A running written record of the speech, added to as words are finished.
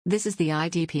This is the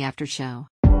IDP After Show.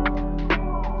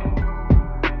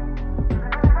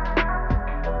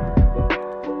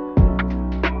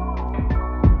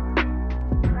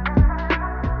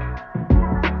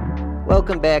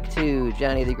 Welcome back to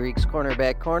Johnny the Greek's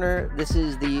Cornerback Corner. This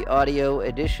is the audio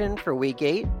edition for Week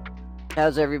 8.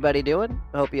 How's everybody doing?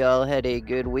 Hope you all had a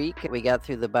good week. We got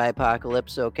through the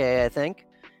bi-apocalypse okay, I think.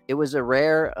 It was a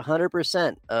rare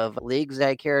 100% of leagues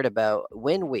I cared about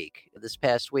win week this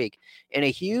past week. And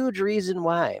a huge reason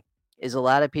why is a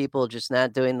lot of people just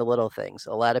not doing the little things.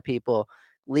 A lot of people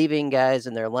leaving guys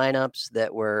in their lineups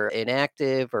that were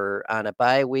inactive or on a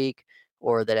bye week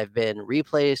or that have been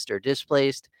replaced or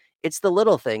displaced. It's the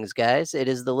little things, guys. It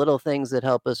is the little things that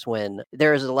help us win.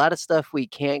 There is a lot of stuff we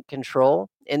can't control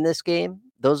in this game.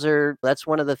 That's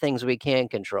one of the things we can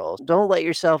control. Don't let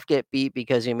yourself get beat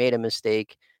because you made a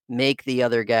mistake. Make the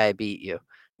other guy beat you.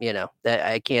 That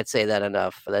I can't say that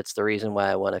enough. That's the reason why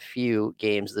I won a few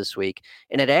games this week.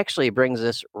 And it actually brings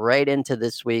us right into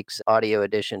this week's audio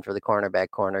edition for the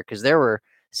Cornerback Corner, because there were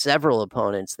several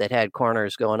opponents that had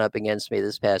corners going up against me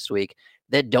this past week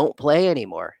that don't play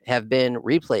anymore, have been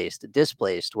replaced,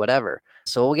 displaced, whatever.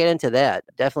 So we'll get into that.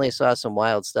 Definitely saw some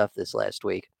wild stuff this last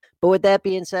week. But with that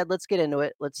being said, let's get into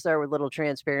it. Let's start with a little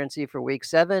transparency for week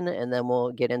 7, and then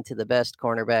we'll get into the best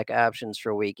cornerback options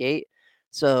for week 8.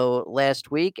 So last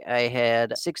week, I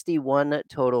had 61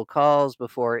 total calls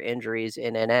before injuries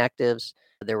and inactives.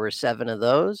 There were 7 of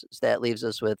those. So that leaves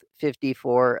us with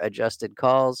 54 adjusted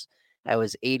calls. I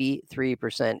was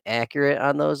 83% accurate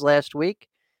on those last week.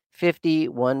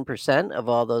 51% of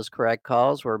all those correct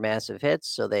calls were massive hits,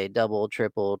 so they doubled,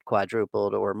 tripled,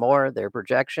 quadrupled, or more their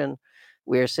projection.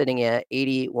 We are sitting at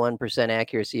 81%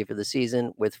 accuracy for the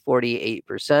season, with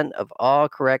 48% of all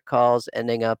correct calls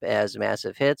ending up as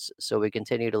massive hits, so we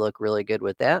continue to look really good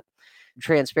with that.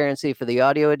 Transparency for the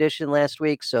audio edition last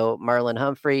week, so Marlon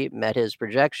Humphrey met his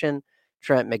projection.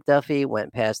 Trent McDuffie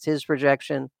went past his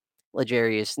projection.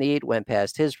 L'Jarius Sneed went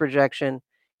past his projection.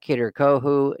 Kader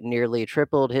Kohou nearly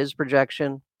tripled his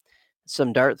projection.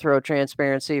 Some dart throw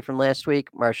transparency from last week.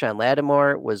 Marshawn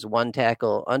Lattimore was 1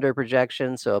 tackle under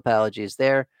projection, so apologies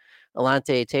there.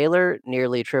 Alontae Taylor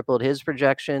nearly tripled his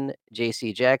projection.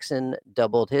 J.C. Jackson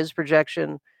doubled his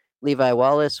projection. Levi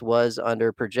Wallace was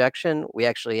under projection. We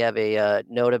actually have a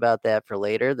note about that for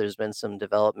later. There's been some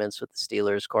developments with the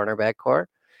Steelers cornerback core.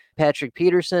 Patrick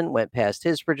Peterson went past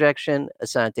his projection.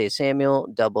 Asante Samuel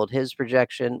doubled his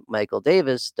projection. Michael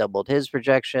Davis doubled his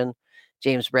projection.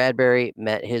 James Bradbury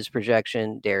met his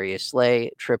projection. Darius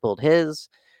Slay tripled his.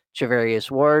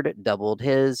 Charvarius Ward doubled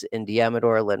his. And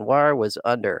Diamador Lenoir was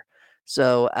under.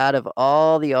 So out of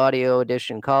all the audio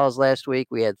edition calls last week,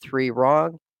 we had 3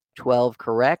 wrong, 12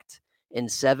 correct. And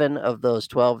 7 of those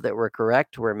 12 that were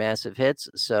correct were massive hits.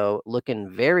 So looking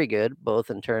very good, both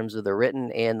in terms of the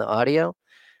written and the audio.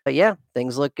 But yeah,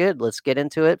 things look good. Let's get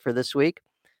into it for this week.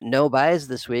 No buys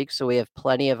this week, so we have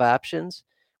plenty of options.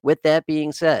 With that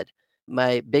being said,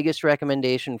 my biggest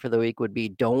recommendation for the week would be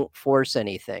don't force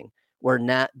anything. We're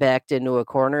not backed into a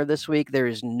corner this week. There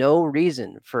is no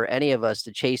reason for any of us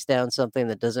to chase down something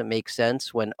that doesn't make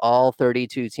sense when all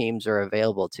 32 teams are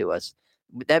available to us.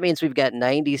 That means we've got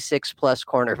 96 plus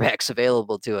cornerbacks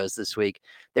available to us this week.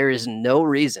 There is no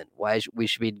reason why we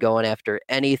should be going after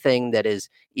anything that is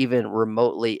even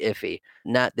remotely iffy.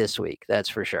 Not this week, that's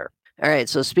for sure. All right,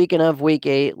 so speaking of week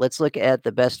 8, let's look at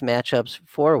the best matchups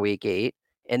for week 8.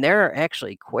 And there are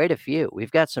actually quite a few.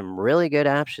 We've got some really good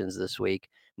options this week.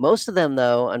 Most of them,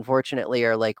 though, unfortunately,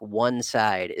 are like one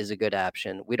side is a good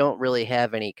option. We don't really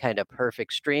have any kind of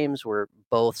perfect streams where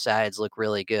both sides look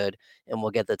really good and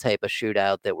we'll get the type of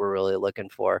shootout that we're really looking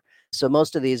for. So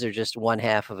most of these are just one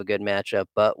half of a good matchup,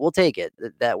 but we'll take it.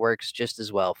 That works just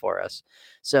as well for us.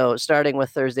 So starting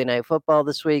with Thursday Night Football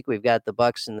this week, we've got the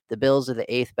Bucs and the Bills are the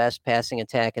 8th best passing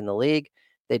attack in the league.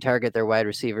 They target their wide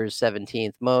receivers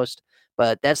 17th most.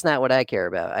 But that's not what I care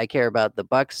about. I care about the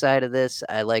Bucs side of this.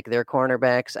 I like their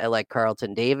cornerbacks. I like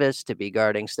Carlton Davis to be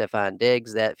guarding Stephon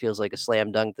Diggs. That feels like a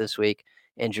slam dunk this week.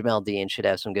 And Jamel Dean should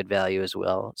have some good value as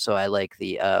well. So I like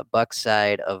the Bucs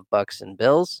side of Bucs and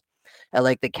Bills. I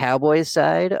like the Cowboys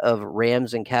side of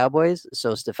Rams and Cowboys.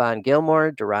 So Stephon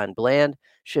Gilmore, Deron Bland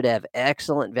should have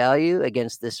excellent value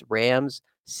against this Rams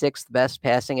 6th best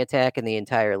passing attack in the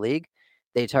entire league.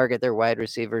 They target their wide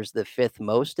receivers the 5th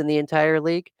most in the entire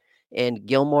league. And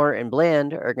Gilmore and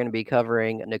Bland are going to be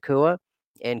covering Nacua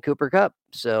and Cooper Kupp.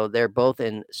 So they're both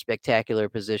in spectacular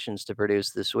positions to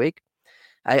produce this week.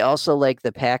 I also like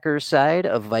the Packers side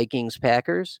of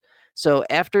Vikings-Packers. So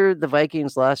after the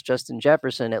Vikings lost Justin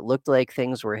Jefferson, it looked like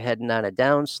things were heading on a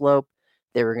downslope.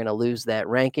 they were going to lose that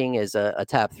ranking as a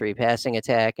top 3 passing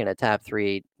attack and a top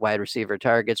 3 wide receiver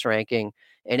targets ranking.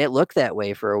 And it looked that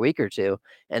way for a week or two.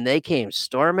 And they came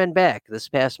storming back this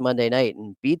past Monday night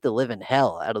and beat the living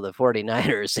hell out of the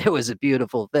 49ers. It was a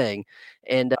beautiful thing.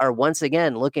 And are once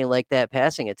again looking like that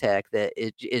passing attack that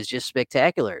is just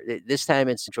spectacular. This time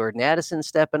it's Jordan Addison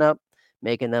stepping up,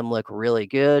 making them look really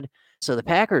good. So the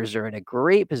Packers are in a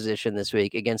great position this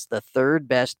week against the third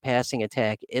best passing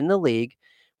attack in the league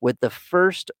with the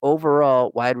first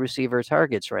overall wide receiver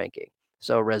targets ranking.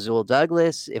 So Rasul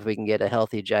Douglas, if we can get a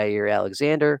healthy Jair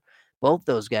Alexander, both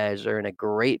those guys are in a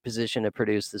great position to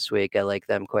produce this week. I like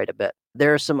them quite a bit.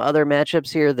 There are some other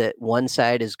matchups here that one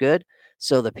side is good.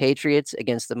 So the Patriots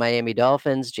against the Miami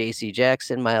Dolphins, J.C.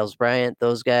 Jackson, Miles Bryant,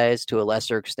 those guys, to a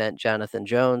lesser extent, Jonathan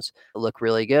Jones, look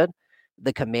really good.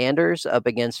 The Commanders up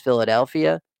against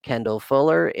Philadelphia, Kendall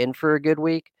Fuller in for a good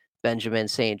week, Benjamin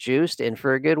St-Juste in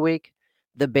for a good week.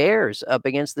 The Bears up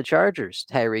against the Chargers,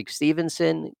 Tyreek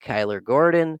Stevenson, Kyler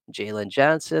Gordon, Jalen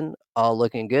Johnson, all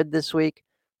looking good this week.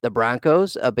 The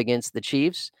Broncos up against the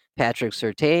Chiefs, Patrick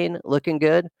Surtain looking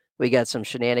good. We got some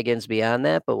shenanigans beyond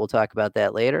that, but we'll talk about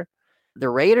that later. The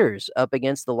Raiders up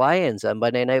against the Lions on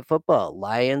Monday Night Football.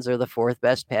 Lions are the fourth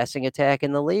best passing attack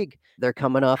in the league. They're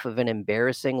coming off of an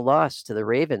embarrassing loss to the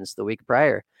Ravens the week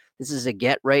prior. This is a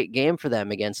get-right game for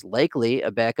them against likely a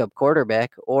backup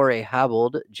quarterback or a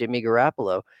hobbled Jimmy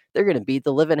Garoppolo. They're going to beat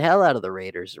the living hell out of the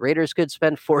Raiders. Raiders could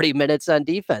spend 40 minutes on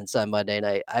defense on Monday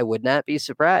night. I would not be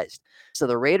surprised. So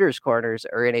the Raiders corners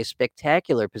are in a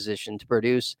spectacular position to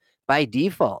produce by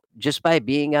default, just by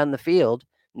being on the field.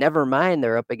 Never mind,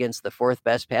 they're up against the fourth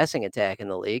best passing attack in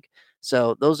the league.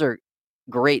 So those are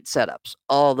great setups.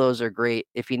 All those are great.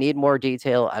 If you need more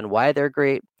detail on why they're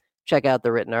great, check out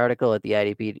the written article at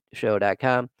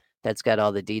theidpshow.com. That's got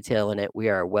all the detail in it. We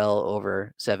are well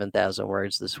over 7,000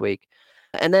 words this week.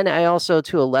 And then I also,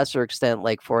 to a lesser extent,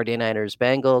 like 49ers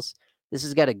Bengals. This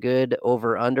has got a good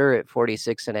over-under at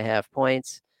 46.5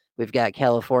 points. We've got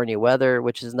California weather,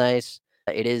 which is nice.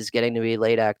 It is getting to be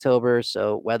late October,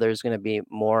 so weather is going to be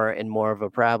more and more of a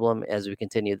problem as we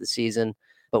continue the season,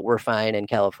 but we're fine in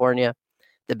California.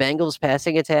 The Bengals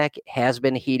passing attack has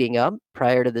been heating up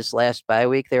prior to this last bye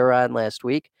week they were on last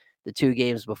week. The 2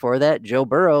 games before that, Joe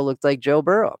Burrow looked like Joe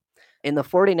Burrow. And the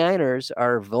 49ers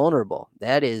are vulnerable.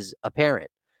 That is apparent.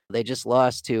 They just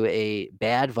lost to a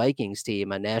bad Vikings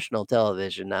team on national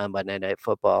television on Monday Night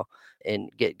Football and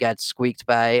got squeaked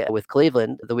by with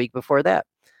Cleveland the week before that.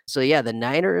 So, yeah, the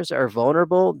Niners are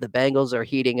vulnerable. The Bengals are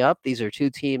heating up. These are two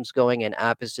teams going in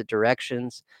opposite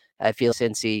directions. I feel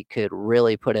Cincy could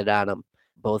really put it on them.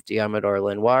 Both Deommodore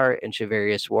Lenoir and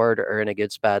Charvarius Ward are in a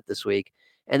good spot this week.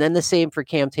 And then the same for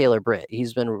Cam Taylor-Britt.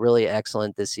 He's been really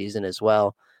excellent this season as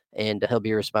well, and he'll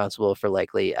be responsible for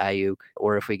likely Ayuk,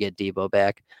 or if we get Debo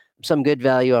back. Some good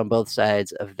value on both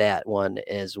sides of that one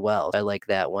as well. I like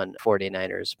that one,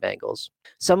 49ers, Bengals.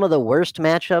 Some of the worst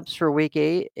matchups for week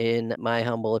 8, in my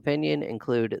humble opinion,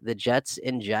 include the Jets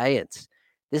and Giants.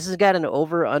 This has got an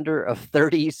over-under of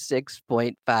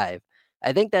 36.5.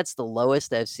 I think that's the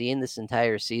lowest I've seen this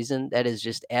entire season. That is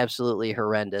just absolutely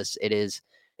horrendous. It is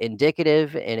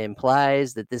indicative and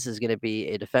implies that this is going to be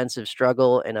a defensive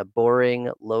struggle and a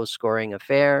boring, low-scoring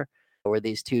affair where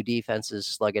these two defenses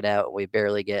slug it out and we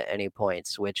barely get any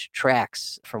points, which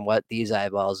tracks from what these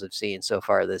eyeballs have seen so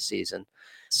far this season.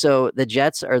 So the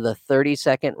Jets are the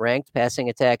 32nd ranked passing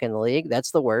attack in the league. That's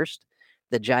the worst.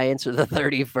 The Giants are the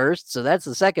 31st, so that's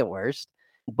the second worst.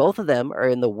 Both of them are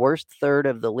in the worst third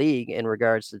of the league in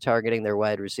regards to targeting their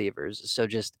wide receivers. So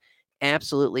just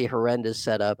absolutely horrendous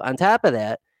setup. On top of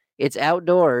that, it's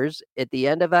outdoors at the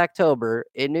end of October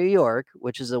in New York,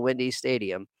 which is a windy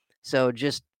stadium. So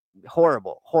just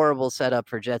horrible setup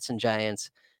for Jets and Giants.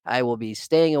 I will be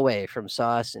staying away from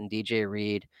Sauce and DJ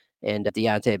Reed and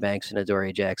Deonte Banks and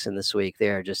Adoree Jackson this week. They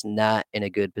are just not in a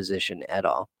good position at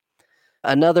all.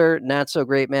 Another not so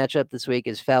great matchup this week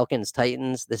is Falcons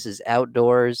Titans. This is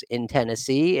outdoors in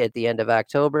Tennessee at the end of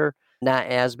October. Not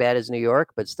as bad as New York,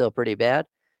 but still pretty bad.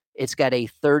 It's got a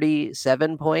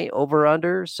 37-point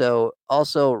over-under, so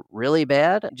also really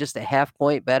bad, just a half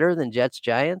point better than Jets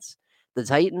Giants. The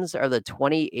Titans are the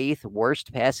 28th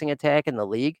worst passing attack in the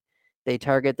league. They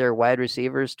target their wide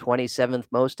receivers 27th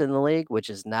most in the league, which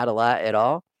is not a lot at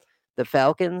all. The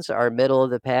Falcons are middle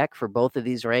of the pack for both of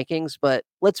these rankings, but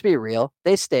let's be real,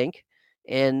 they stink.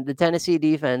 And the Tennessee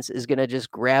defense is going to just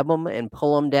grab them and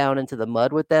pull them down into the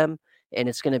mud with them. And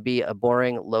it's going to be a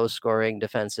boring, low-scoring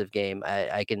defensive game.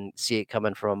 I can see it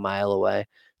coming from a mile away.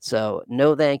 So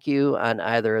no thank you on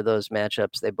either of those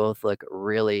matchups. They both look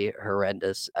really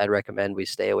horrendous. I'd recommend we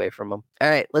stay away from them. All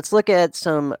right, let's look at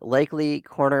some likely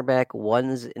cornerback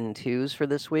 1s and 2s for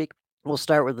this week. We'll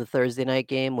start with the Thursday night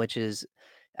game, which is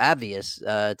obvious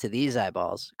to these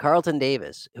eyeballs. Carlton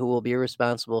Davis, who will be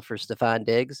responsible for Stephon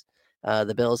Diggs.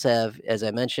 The Bills have, as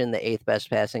I mentioned, the 8th best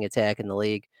passing attack in the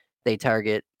league. They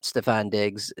target Stephon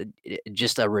Diggs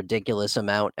just a ridiculous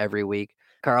amount every week.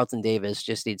 Carlton Davis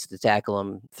just needs to tackle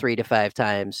him 3 to 5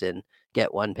 times and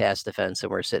get one pass defense,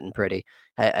 and we're sitting pretty.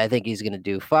 I think he's going to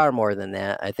do far more than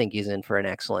that. I think he's in for an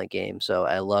excellent game. So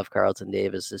I love Carlton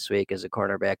Davis this week as a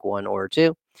cornerback 1 or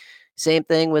 2. Same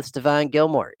thing with Stephon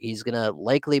Gilmore. He's going to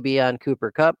likely be on Cooper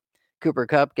Kupp. Cooper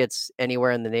Kupp gets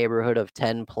anywhere in the neighborhood of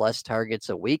 10 plus targets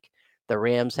a week. The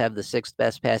Rams have the 6th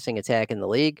best passing attack in the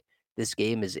league. This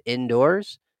game is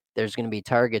indoors. There's going to be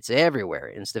targets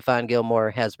everywhere, and Stephon Gilmore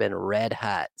has been red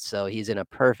hot, so he's in a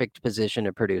perfect position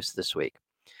to produce this week.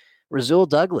 Rasul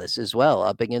Douglas as well,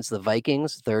 up against the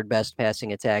Vikings, 3rd best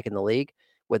passing attack in the league,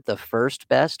 with the 1st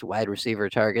best wide receiver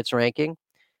targets ranking.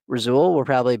 Rasul will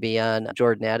probably be on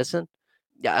Jordan Addison.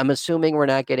 Yeah, I'm assuming we're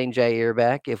not getting Jair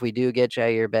back. If we do get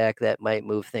Jair back, that might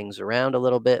move things around a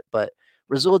little bit, but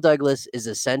Rasul Douglas is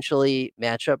essentially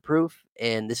matchup proof,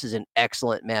 and this is an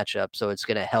excellent matchup, so it's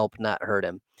going to help not hurt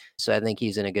him. So I think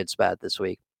he's in a good spot this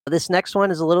week. This next one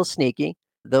is a little sneaky.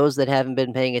 Those that haven't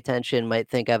been paying attention might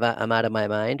think I'm out of my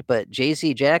mind, but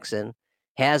J.C. Jackson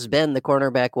has been the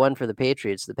cornerback 1 for the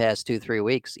Patriots the past 2-3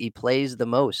 weeks. He plays the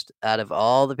most out of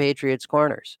all the Patriots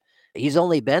corners. He's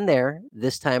only been there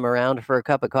this time around for a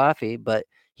cup of coffee, but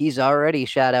he's already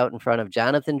shot out in front of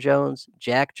Jonathan Jones,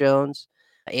 Jack Jones,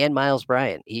 and Miles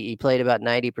Bryant. He played about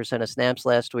 90% of snaps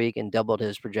last week and doubled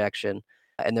his projection.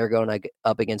 And they're going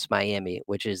up against Miami,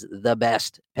 which is the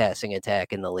best passing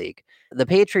attack in the league. The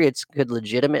Patriots could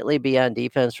legitimately be on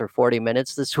defense for 40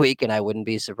 minutes this week, and I wouldn't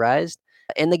be surprised.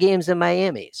 And the game's in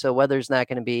Miami, so weather's not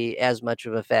going to be as much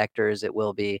of a factor as it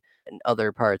will be in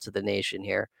other parts of the nation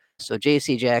here. So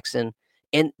J.C. Jackson,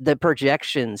 and the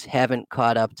projections haven't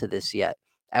caught up to this yet.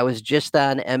 I was just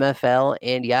on MFL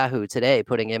and Yahoo today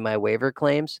putting in my waiver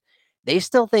claims. They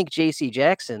still think J.C.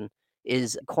 Jackson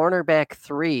is cornerback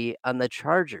 3 on the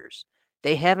Chargers.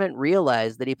 They haven't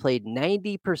realized that he played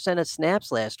 90% of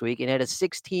snaps last week and had a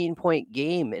 16-point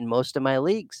game in most of my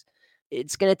leagues.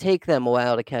 It's going to take them a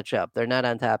while to catch up. They're not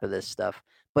on top of this stuff,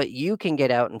 but you can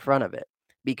get out in front of it.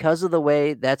 Because of the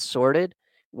way that's sorted,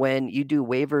 when you do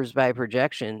waivers by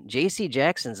projection, J.C.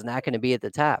 Jackson's not going to be at the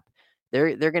top.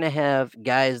 They're going to have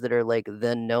guys that are like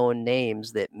the known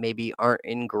names that maybe aren't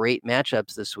in great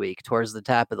matchups this week towards the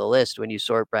top of the list when you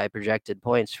sort by projected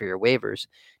points for your waivers.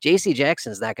 J.C.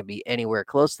 Jackson's not going to be anywhere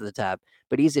close to the top,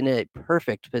 but he's in a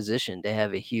perfect position to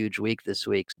have a huge week this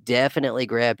week. Definitely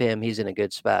grab him. He's in a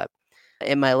good spot.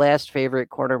 And my last favorite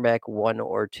cornerback 1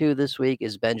 or 2 this week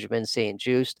is Benjamin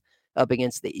St-Juste up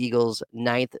against the Eagles'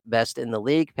 9th best in the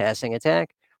league passing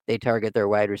attack. They target their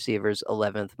wide receivers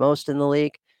 11th most in the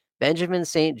league. Benjamin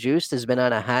St-Juste has been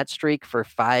on a hot streak for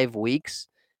 5 weeks.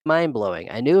 Mind-blowing.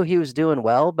 I knew he was doing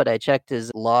well, but I checked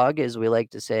his log, as we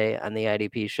like to say on the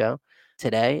IDP show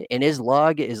today, and his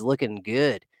log is looking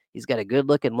good. He's got a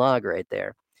good-looking log right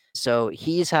there. So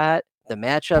he's hot. The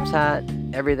matchup's hot.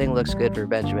 Everything looks good for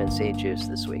Benjamin St-Juste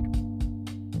this week.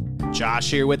 Josh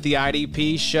here with the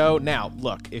IDP show. Now,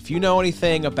 look, if you know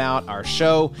anything about our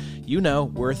show, you know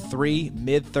we're 3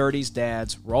 mid-30s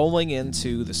dads rolling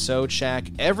into the Sode Shack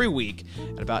every week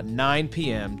at about 9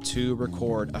 p.m. to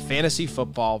record a fantasy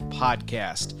football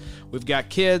podcast. We've got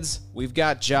kids, we've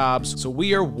got jobs, so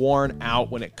we are worn out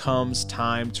when it comes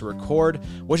time to record,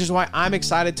 which is why I'm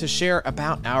excited to share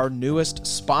about our newest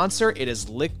sponsor. It is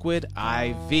Liquid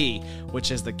IV,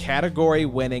 which is the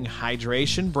category-winning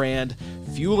hydration brand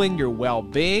fueling your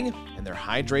well-being, and their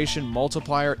hydration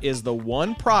multiplier is the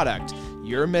one product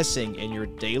you're missing in your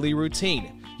daily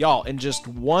routine. Y'all, in just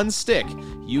one stick,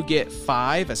 you get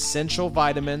 5 essential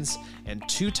vitamins and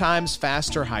 2 times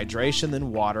faster hydration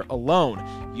than water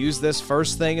alone. Use this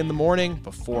first thing in the morning,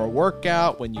 before a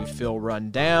workout, when you feel run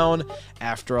down,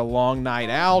 after a long night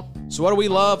out. So what do we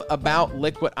love about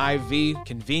Liquid IV?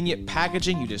 Convenient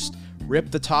packaging. You just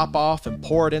rip the top off and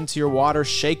pour it into your water,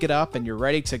 shake it up, and you're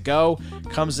ready to go.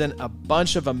 Comes in a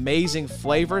bunch of amazing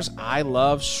flavors. I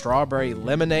love strawberry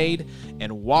lemonade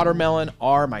and watermelon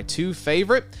are my 2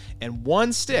 favorite. And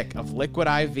 1 stick of Liquid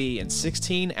IV and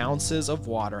 16 ounces of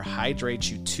water hydrates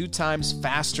you 2 times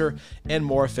faster and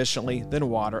more efficiently than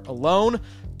water alone.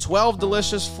 12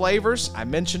 delicious flavors. I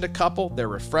mentioned a couple. They're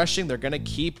refreshing. They're going to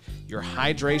keep your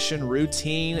hydration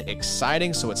routine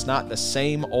exciting so it's not the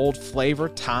same old flavor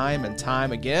time and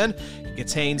time again. It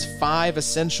contains 5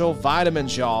 essential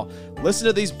vitamins, y'all. Listen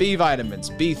to these B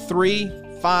vitamins: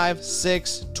 B3, 5,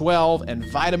 6, 12, and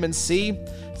vitamin C.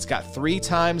 It's got 3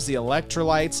 times the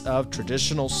electrolytes of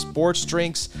traditional sports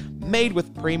drinks, made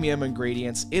with premium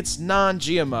ingredients. It's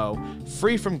non-GMO,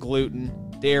 free from gluten,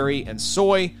 dairy, and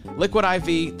soy. Liquid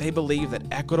IV, they believe that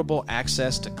equitable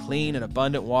access to clean and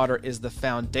abundant water is the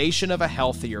foundation of a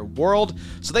healthier world,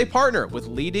 so they partner with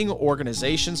leading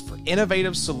organizations for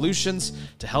innovative solutions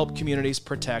to help communities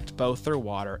protect both their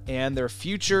water and their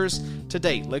futures. To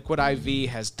date, Liquid IV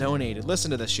has donated,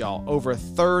 listen to this, y'all, over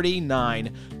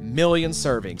 39 million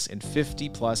servings in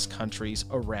 50-plus countries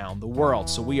around the world.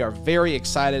 So we are very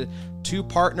excited to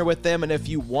partner with them, and if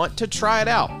you want to try it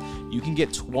out, you can get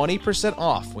 20%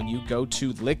 off when you go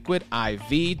to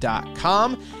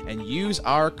liquidiv.com and use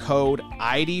our code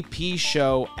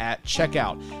IDPShow at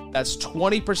checkout. That's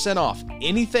 20% off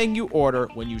anything you order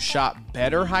when you shop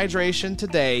Better Hydration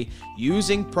today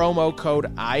using promo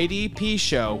code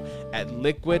IDPShow at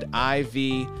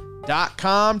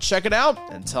liquidiv.com. Check it out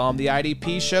and tell them the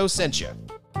IDP Show sent you.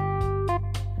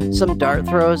 Some dart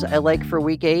throws I like for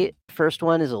week 8. First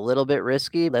one is a little bit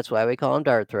risky. That's why we call them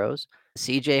dart throws.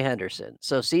 CJ Henderson.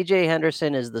 So CJ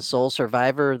Henderson is the sole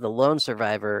survivor, the lone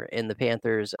survivor in the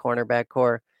Panthers cornerback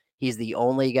core. He's the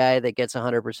only guy that gets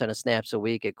 100% of snaps a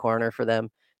week at corner for them.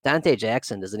 Dante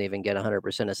Jackson doesn't even get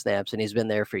 100% of snaps, and he's been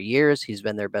there for years. He's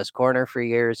been their best corner for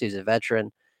years. He's a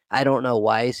veteran. I don't know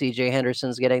why CJ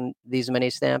Henderson's getting these many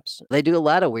snaps. They do a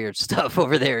lot of weird stuff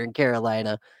over there in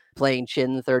Carolina, playing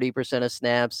chin 30% of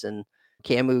snaps, and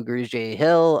Camu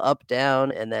Grugier-Hill up,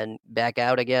 down, and then back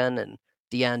out again. And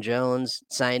Deion Jones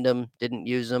signed him, didn't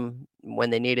use him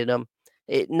when they needed him.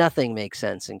 Nothing makes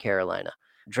sense in Carolina.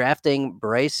 Drafting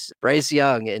Bryce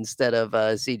Young instead of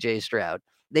CJ Stroud.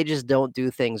 They just don't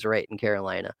do things right in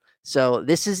Carolina. So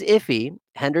this is iffy.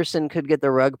 Henderson could get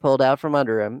the rug pulled out from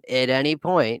under him at any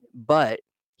point, but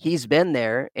he's been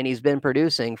there and he's been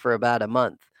producing for about a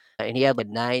month. And he had a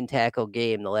 9-tackle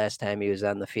game the last time he was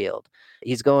on the field.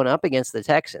 He's going up against the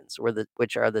Texans,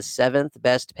 which are the 7th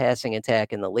best passing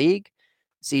attack in the league.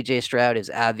 CJ Stroud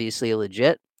is obviously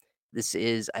legit. This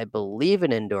is, I believe,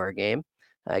 an indoor game.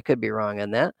 I could be wrong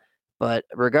on that. But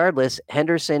regardless,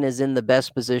 Henderson is in the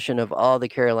best position of all the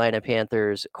Carolina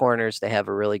Panthers corners to have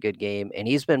a really good game. And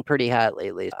he's been pretty hot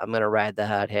lately. I'm going to ride the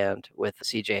hot hand with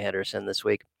CJ Henderson this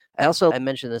week. I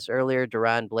mentioned this earlier,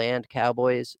 Deron Bland,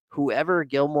 Cowboys. Whoever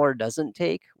Gilmore doesn't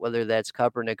take, whether that's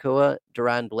Kupp or Nacua,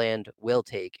 Deron Bland will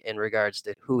take in regards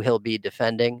to who he'll be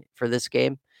defending for this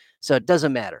game. So it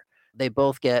doesn't matter. They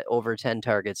both get over 10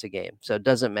 targets a game, so it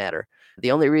doesn't matter.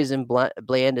 The only reason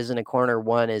Bland isn't a corner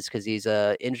one is because he's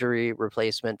a injury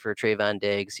replacement for Trayvon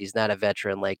Diggs. He's not a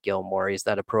veteran like Gilmore. He's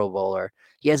not a Pro Bowler.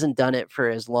 He hasn't done it for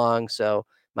as long, so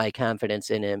my confidence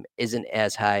in him isn't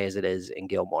as high as it is in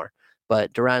Gilmore.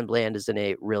 But Deron Bland is in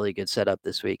a really good setup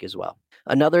this week as well.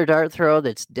 Another dart throw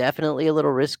that's definitely a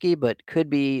little risky, but could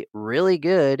be really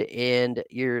good, and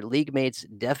your league mates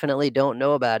definitely don't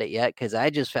know about it yet because I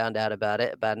just found out about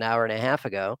it about an hour and a half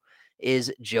ago,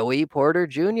 is Joey Porter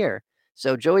Jr.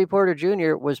 So Joey Porter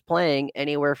Jr. was playing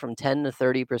anywhere from 10 to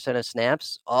 30% of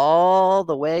snaps all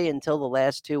the way until the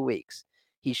last 2 weeks.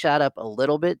 He shot up a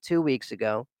little bit 2 weeks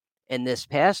ago, and this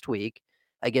past week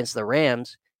against the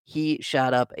Rams, he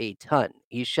shot up a ton.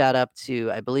 He shot up to,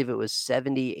 I believe it was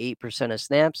 78% of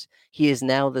snaps. He is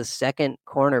now the second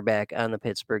cornerback on the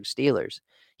Pittsburgh Steelers.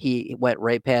 He went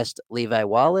right past Levi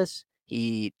Wallace.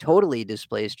 He totally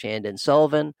displaced Chandon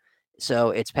Sullivan.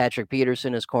 So it's Patrick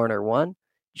Peterson as corner 1.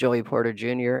 Joey Porter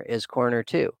Jr. is corner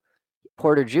 2.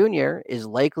 Porter Jr. is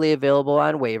likely available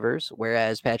on waivers,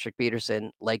 whereas Patrick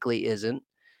Peterson likely isn't.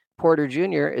 Porter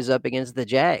Jr. is up against the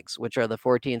Jags, which are the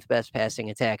 14th best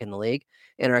passing attack in the league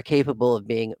and are capable of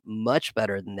being much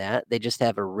better than that. They just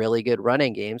have a really good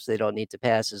running game, so they don't need to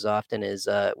pass as often as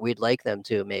we'd like them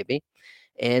to, maybe.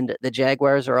 And the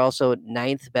Jaguars are also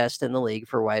 9th best in the league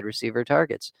for wide receiver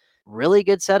targets. Really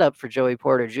good setup for Joey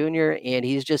Porter Jr., and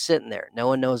he's just sitting there. No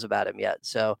one knows about him yet.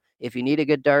 So if you need a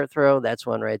good dart throw, that's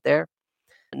one right there.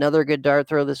 Another good dart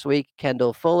throw this week,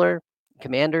 Kendall Fuller.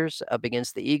 Commanders up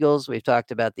against the Eagles. We've talked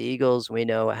about the Eagles. We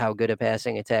know how good a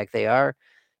passing attack they are.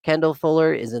 Kendall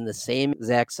Fuller is in the same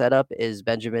exact setup as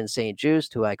Benjamin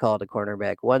St-Juste, who I called a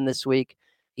cornerback 1 this week.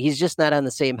 He's just not on the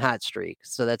same hot streak.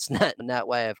 So that's not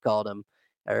why I've called him,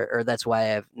 or that's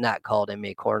why I've not called him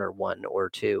a corner 1 or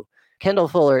 2. Kendall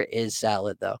Fuller is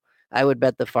solid, though. I would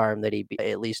bet the farm that he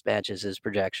at least matches his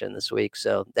projection this week.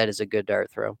 So that is a good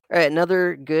dart throw. All right,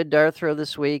 another good dart throw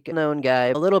this week. Known guy,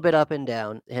 a little bit up and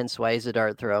down, hence why he's a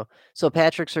dart throw. So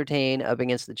Patrick Surtain up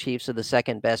against the Chiefs are the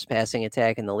second best passing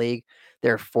attack in the league.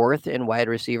 They're fourth in wide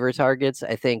receiver targets.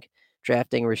 I think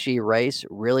drafting Rashee Rice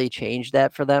really changed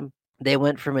that for them. They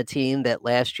went from a team that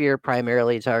last year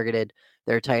primarily targeted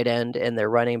their tight end and their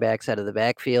running backs out of the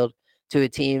backfield to a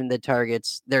team that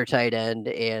targets their tight end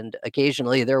and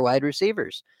occasionally their wide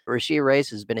receivers. Rashee Rice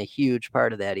has been a huge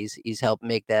part of that. He's helped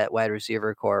make that wide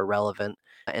receiver core relevant,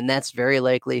 and that's very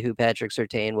likely who Patrick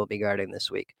Surtain will be guarding this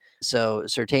week. So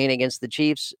Surtain against the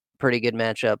Chiefs, pretty good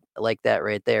matchup. I like that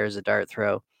right there as a dart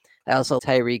throw. I also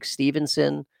Tyreek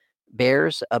Stevenson,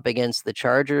 Bears up against the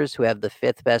Chargers, who have the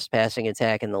fifth best passing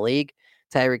attack in the league.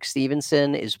 Tyreek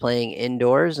Stevenson is playing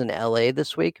indoors in LA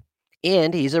this week,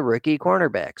 and he's a rookie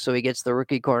cornerback. So he gets the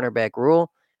rookie cornerback rule.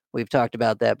 We've talked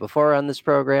about that before on this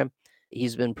program.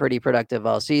 He's been pretty productive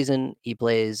all season. He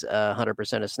plays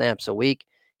 100% of snaps a week.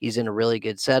 He's in a really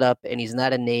good setup, and he's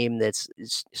not a name that's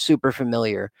super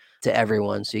familiar to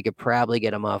everyone. So you could probably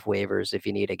get him off waivers if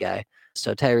you need a guy.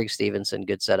 So Tyreek Stevenson,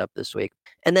 good setup this week.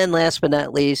 And then last but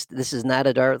not least, this is not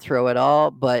a dart throw at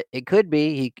all, but it could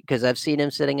be because I've seen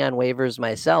him sitting on waivers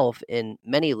myself in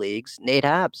many leagues. Nate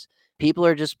Hobbs. People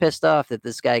are just pissed off that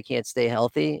this guy can't stay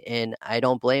healthy, and I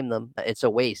don't blame them. It's a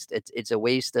waste. It's a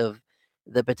waste of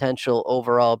the potential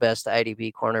overall best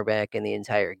IDP cornerback in the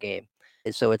entire game.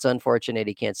 And so it's unfortunate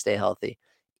he can't stay healthy.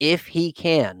 If he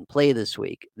can play this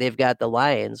week, they've got the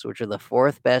Lions, which are the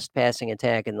fourth best passing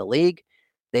attack in the league.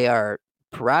 They are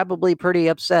probably pretty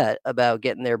upset about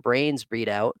getting their brains beat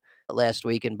out last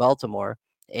week in Baltimore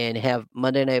and have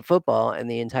Monday Night Football and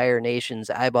the entire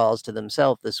nation's eyeballs to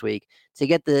themselves this week to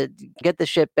get the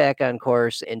ship back on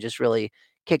course and just really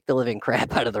kick the living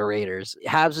crap out of the Raiders.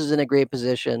 Hobbs is in a great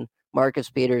position. Marcus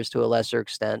Peters to a lesser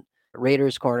extent.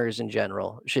 Raiders corners in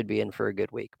general should be in for a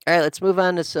good week. All right, let's move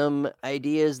on to some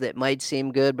ideas that might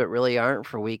seem good but really aren't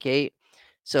for week 8.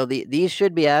 So these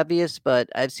should be obvious, but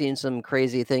I've seen some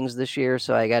crazy things this year,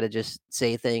 so I got to just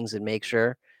say things and make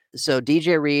sure. So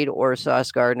DJ Reed or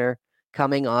Sauce Gardner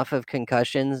coming off of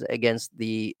concussions against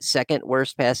the second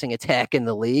worst passing attack in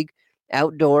the league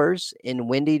outdoors in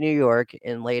windy New York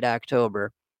in late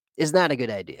October is not a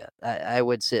good idea. I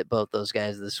would sit both those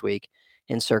guys this week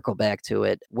and circle back to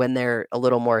it when they're a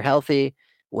little more healthy,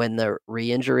 when the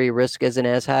re-injury risk isn't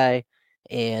as high,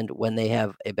 and when they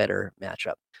have a better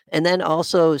matchup. And then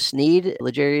also Sneed,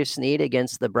 L'Jarius Sneed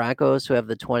against the Broncos, who have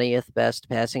the 20th best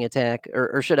passing attack,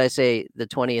 or should I say the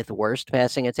 20th worst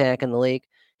passing attack in the league,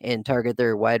 and target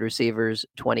their wide receivers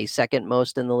 22nd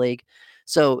most in the league.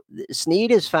 So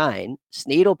Sneed is fine.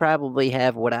 Sneed will probably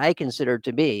have what I consider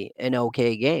to be an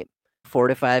okay game. 4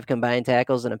 to 5 combined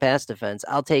tackles and a pass defense.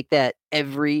 I'll take that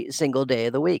every single day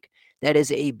of the week. That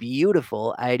is a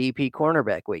beautiful IDP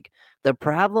cornerback week. The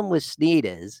problem with Sneed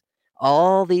is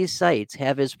all these sites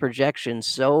have his projections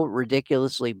so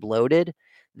ridiculously bloated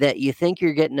that you think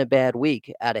you're getting a bad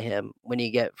week out of him when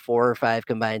you get 4 or 5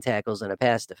 combined tackles and a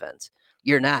pass defense.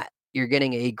 You're not. You're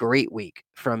getting a great week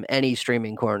from any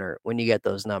streaming corner when you get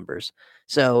those numbers.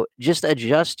 So just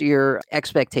adjust your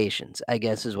expectations, I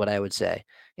guess is what I would say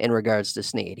in regards to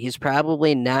Sneed. He's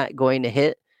probably not going to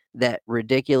hit that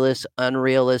ridiculous,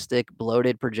 unrealistic,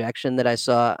 bloated projection that I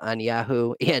saw on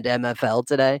Yahoo and MFL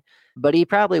today, but he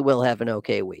probably will have an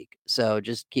okay week. So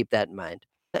just keep that in mind.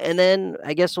 And then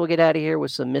I guess we'll get out of here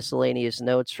with some miscellaneous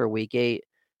notes for week 8.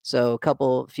 So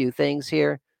a few things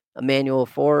here. Emmanuel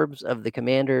Forbes of the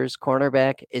Commanders,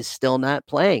 cornerback, is still not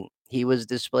playing. He was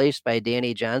displaced by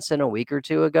Danny Johnson a week or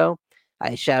two ago.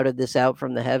 I shouted this out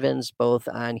from the heavens, both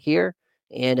on here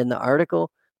and in the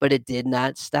article, but it did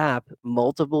not stop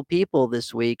multiple people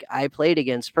this week I played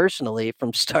against personally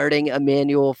from starting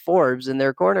Emmanuel Forbes in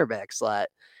their cornerback slot.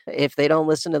 If they don't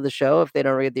listen to the show, if they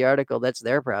don't read the article, that's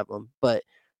their problem. But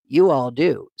you all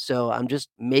do. So I'm just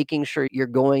making sure you're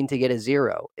going to get a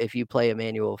 0 if you play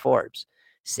Emmanuel Forbes.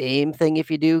 Same thing if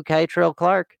you do Kytrell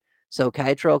Clark. So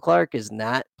Kytrell Clark is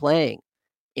not playing.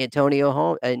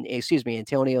 Antonio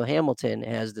Hamilton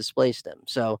has displaced him.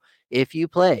 So if you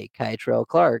play Kytrell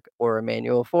Clark or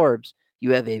Emmanuel Forbes,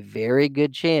 you have a very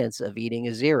good chance of eating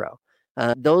a 0.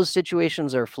 Those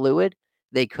situations are fluid.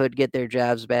 They could get their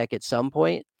jobs back at some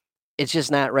point. It's just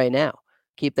not right now.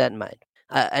 Keep that in mind.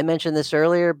 I mentioned this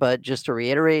earlier, but just to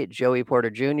reiterate, Joey Porter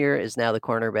Jr. is now the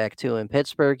cornerback 2 in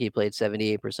Pittsburgh. He played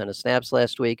 78% of snaps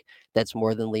last week. That's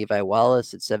more than Levi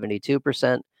Wallace at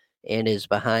 72% and is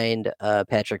behind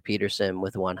Patrick Peterson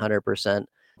with 100%.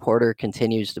 Porter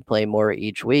continues to play more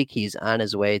each week, he's on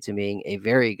his way to being a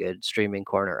very good streaming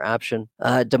corner option.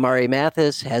 Damari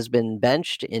Mathis has been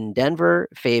benched in Denver.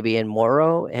 Fabian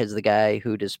Moro is the guy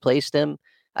who displaced him.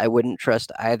 I wouldn't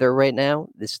trust either right now.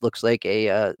 This looks like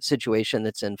a situation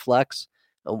that's in flux.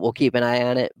 We'll keep an eye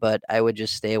on it, but I would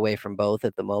just stay away from both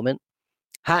at the moment.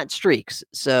 Hot streaks.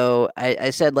 So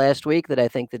I said last week that I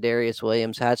think the Darius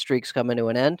Williams hot streak's coming to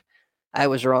an end. I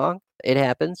was wrong. It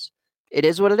happens. It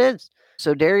is what it is.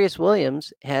 So Darius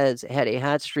Williams has had a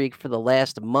hot streak for the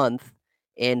last month,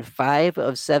 and 5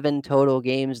 of 7 total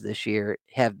games this year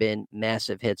have been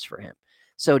massive hits for him.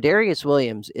 So Darius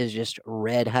Williams is just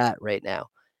red hot right now.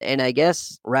 And I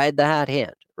guess ride the hot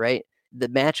hand, right? The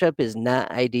matchup is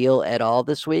not ideal at all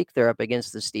this week. They're up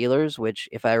against the Steelers, which,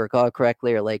 if I recall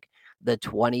correctly, are like the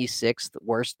 26th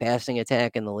worst passing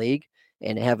attack in the league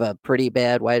and have a pretty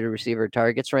bad wide receiver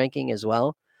targets ranking as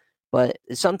well. But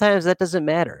sometimes that doesn't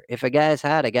matter. If a guy's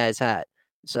hot, a guy's hot.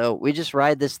 So we just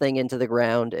ride this thing into the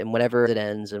ground and whenever it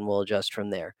ends, and we'll adjust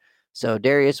from there. So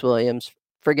Darius Williams,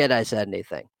 forget I said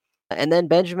anything. And then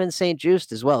Benjamin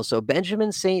St-Juste as well. So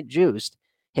Benjamin St-Juste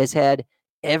has had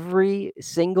every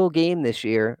single game this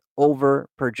year over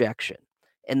projection.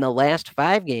 And the last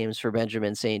 5 games for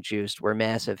Benjamin St-Juste were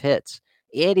massive hits.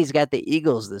 And he's got the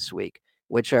Eagles this week,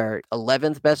 which are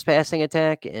 11th best passing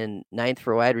attack and 9th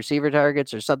for wide receiver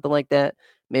targets or something like that.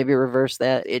 Maybe reverse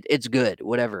that. It's good,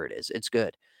 whatever it is. It's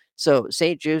good. So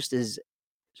St-Juste is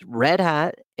red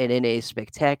hot and in a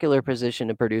spectacular position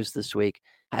to produce this week.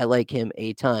 I like him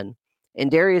a ton.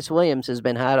 And Darius Williams has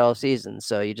been hot all season,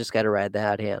 so you just got to ride the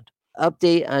hot hand.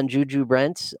 Update on Juju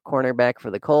Brent, cornerback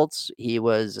for the Colts. He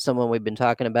was someone we've been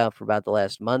talking about for about the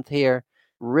last month here.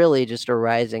 Really just a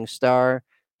rising star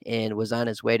and was on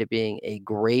his way to being a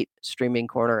great streaming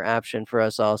corner option for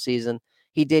us all season.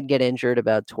 He did get injured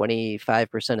about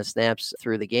 25% of snaps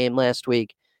through the game last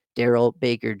week. Darrell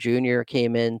Baker Jr.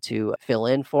 came in to fill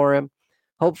in for him.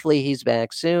 Hopefully he's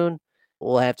back soon.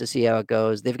 We'll have to see how it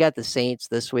goes. They've got the Saints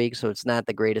this week, so it's not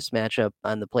the greatest matchup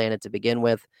on the planet to begin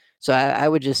with. So I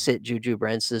would just sit Juju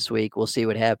Brents this week. We'll see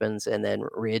what happens and then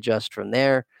readjust from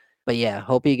there. But yeah,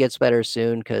 hope he gets better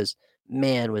soon because,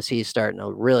 man, was he starting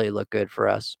to really look good for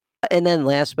us. And then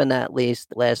last but not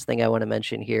least, last thing I want to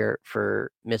mention here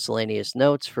for miscellaneous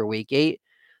notes for week 8.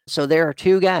 So there are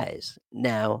 2 guys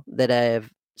now that I have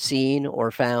seen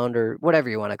or found or whatever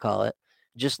you want to call it,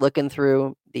 just looking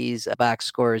through these box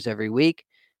scores every week,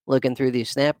 looking through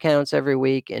these snap counts every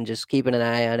week, and just keeping an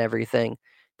eye on everything.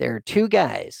 There are 2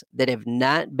 guys that have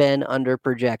not been under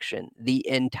projection the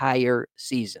entire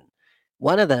season.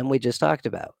 One of them we just talked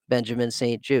about, Benjamin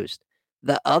St-Juste.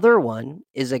 The other one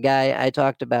is a guy I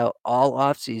talked about all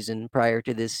offseason prior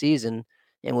to this season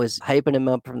and was hyping him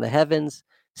up from the heavens,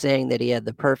 saying that he had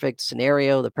the perfect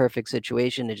scenario, the perfect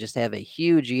situation to just have a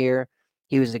huge year.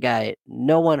 He was a guy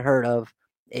no one heard of,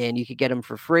 and you could get him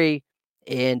for free.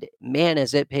 And man,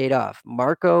 has it paid off.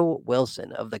 Marco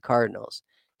Wilson of the Cardinals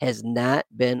has not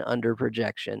been under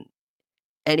projection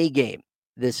any game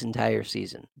this entire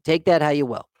season. Take that how you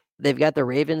will. They've got the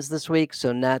Ravens this week,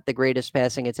 so not the greatest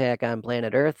passing attack on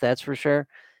planet Earth, that's for sure.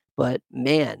 But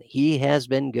man, he has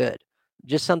been good.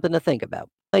 Just something to think about.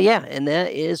 But yeah, and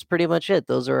that is pretty much it.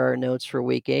 Those are our notes for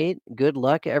week 8. Good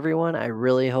luck, everyone. I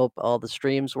really hope all the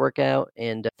streams work out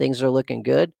and things are looking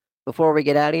good. Before we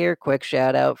get out of here, quick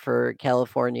shout out for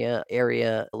California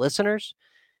area listeners.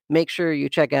 Make sure you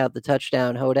check out the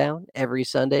Touchdown Hoedown every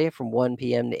Sunday from 1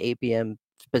 p.m. to 8 p.m.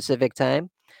 Pacific time.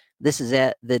 This is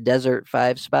at the Desert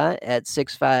 5 spot at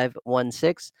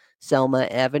 6516 Selma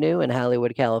Avenue in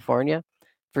Hollywood, California.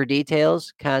 For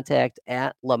details, contact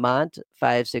at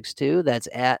Lamont562. That's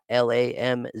at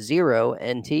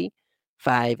LAM0NT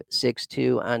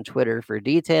 562 on Twitter for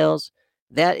details.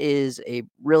 That is a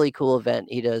really cool event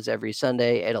he does every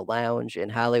Sunday at a lounge in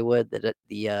Hollywood, the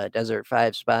Desert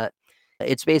 5 spot.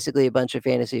 It's basically a bunch of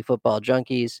fantasy football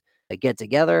junkies that get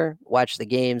together, watch the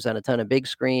games on a ton of big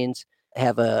screens,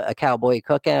 have a cowboy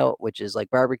cookout, which is like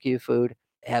barbecue food,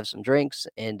 have some drinks,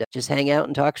 and just hang out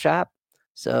and talk shop.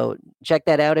 So check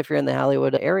that out if you're in the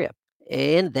Hollywood area.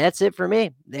 And that's it for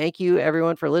me. Thank you,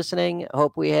 everyone, for listening.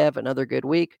 Hope we have another good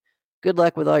week. Good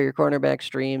luck with all your cornerback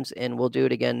streams, and we'll do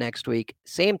it again next week.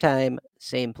 Same time,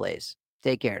 same place.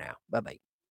 Take care now. Bye-bye.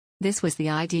 This was the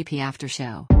IDP After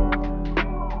Show.